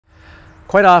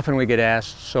Quite often we get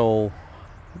asked, so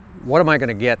what am I going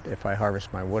to get if I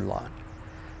harvest my woodlot?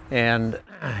 And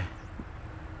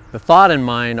the thought in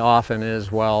mind often is,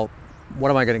 well,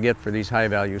 what am I going to get for these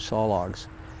high-value saw logs?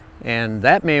 And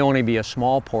that may only be a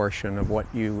small portion of what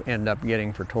you end up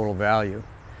getting for total value.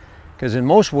 Because in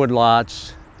most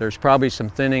woodlots, there's probably some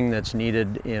thinning that's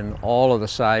needed in all of the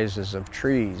sizes of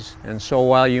trees. And so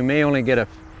while you may only get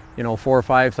 $4,000 or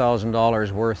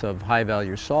 $5,000 worth of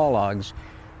high-value saw logs,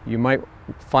 you might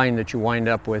find that you wind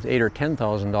up with $8,000 or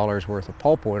 $10,000 worth of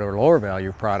pulpwood or lower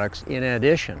value products in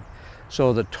addition.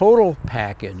 So the total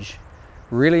package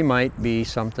really might be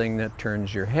something that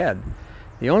turns your head.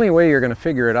 The only way you're going to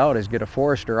figure it out is get a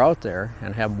forester out there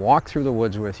and have them walk through the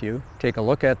woods with you, take a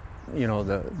look at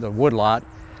the woodlot,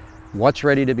 what's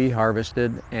ready to be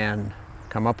harvested, and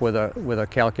come up with a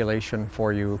calculation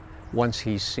for you once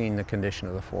he's seen the condition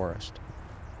of the forest.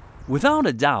 Without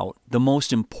a doubt, the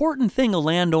most important thing a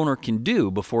landowner can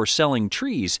do before selling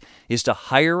trees is to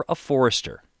hire a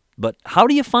forester. But how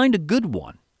do you find a good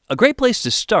one? A great place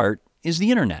to start is the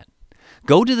internet.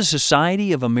 Go to the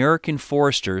Society of American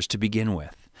Foresters to begin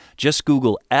with. Just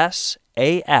Google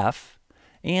SAF,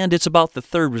 and it's about the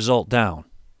third result down.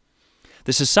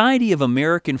 The Society of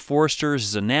American Foresters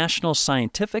is a national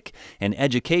scientific and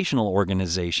educational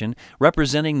organization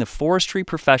representing the forestry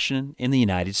profession in the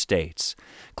United States.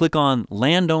 Click on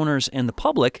Landowners and the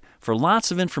Public for lots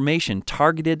of information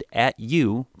targeted at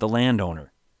you, the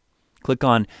landowner. Click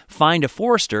on Find a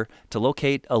Forester to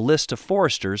locate a list of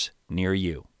foresters near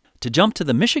you. To jump to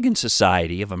the Michigan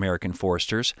Society of American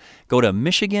Foresters, go to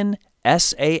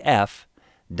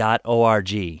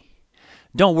michigansaf.org.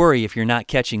 Don't worry if you're not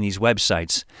catching these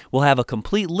websites. We'll have a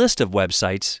complete list of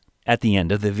websites at the end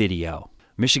of the video.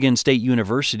 Michigan State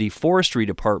University Forestry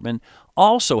Department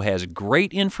also has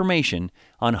great information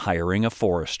on hiring a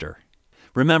forester.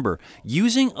 Remember,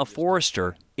 using a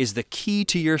forester is the key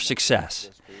to your success.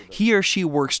 He or she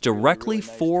works directly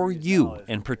for you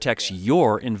and protects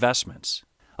your investments.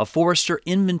 A forester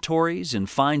inventories and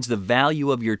finds the value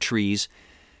of your trees,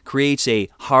 creates a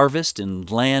harvest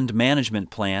and land management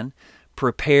plan,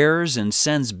 prepares and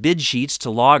sends bid sheets to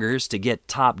loggers to get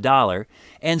top dollar,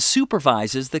 and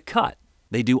supervises the cut.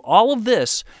 They do all of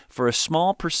this for a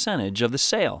small percentage of the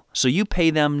sale, so you pay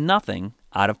them nothing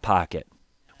out of pocket.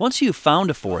 Once you've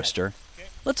found a forester,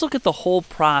 let's look at the whole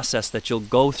process that you'll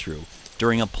go through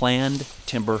during a planned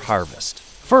timber harvest.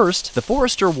 First, the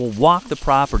forester will walk the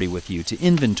property with you to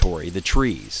inventory the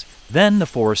trees. Then the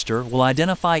forester will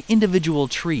identify individual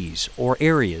trees or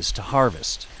areas to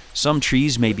harvest. Some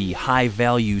trees may be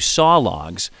high-value saw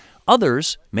logs,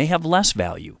 others may have less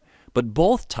value, but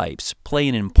both types play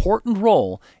an important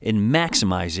role in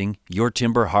maximizing your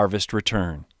timber harvest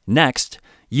return. Next,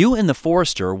 you and the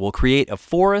forester will create a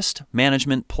forest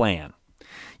management plan.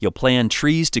 You'll plan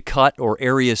trees to cut or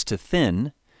areas to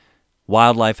thin,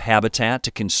 wildlife habitat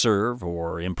to conserve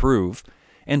or improve,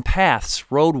 and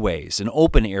paths, roadways, and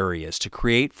open areas to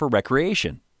create for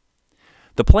recreation.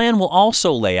 The plan will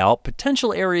also lay out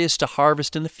potential areas to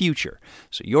harvest in the future,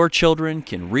 so your children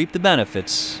can reap the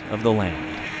benefits of the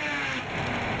land.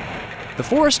 The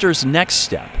forester's next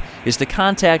step is to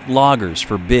contact loggers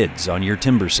for bids on your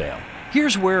timber sale.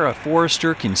 Here's where a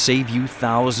forester can save you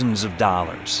thousands of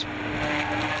dollars.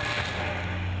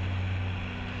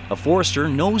 A forester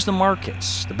knows the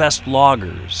markets, the best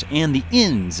loggers, and the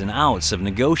ins and outs of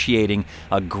negotiating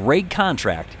a great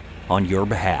contract on your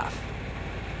behalf.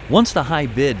 Once the high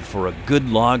bid for a good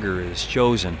logger is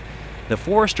chosen, the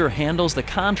forester handles the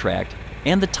contract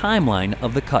and the timeline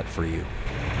of the cut for you.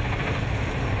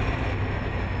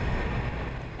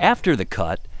 After the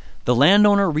cut, the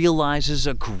landowner realizes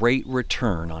a great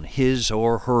return on his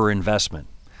or her investment.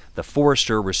 The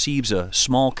forester receives a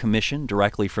small commission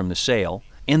directly from the sale,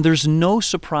 and there's no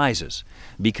surprises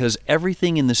because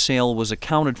everything in the sale was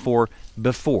accounted for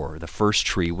before the first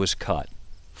tree was cut.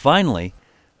 Finally,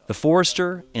 the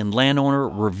forester and landowner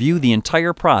review the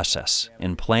entire process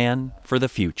and plan for the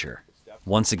future.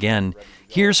 Once again,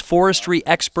 here's forestry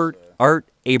expert Art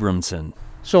Abramson.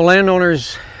 So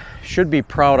landowners should be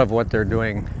proud of what they're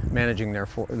doing managing their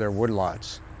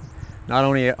woodlots. Not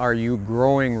only are you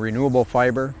growing renewable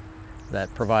fiber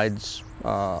that provides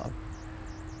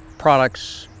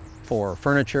products for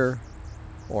furniture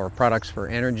or products for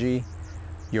energy,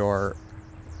 you're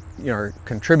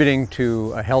contributing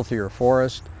to a healthier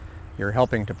forest, you're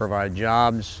helping to provide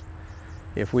jobs.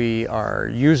 If we are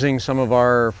using some of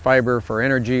our fiber for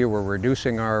energy, we're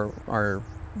reducing our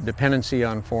dependency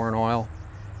on foreign oil.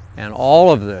 And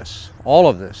all of this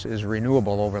is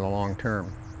renewable over the long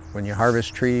term. When you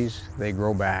harvest trees, they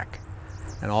grow back.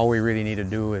 And all we really need to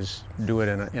do is do it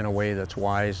in a way that's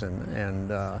wise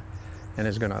and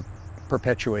is going to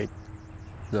perpetuate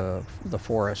the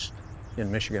forest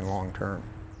in Michigan long term.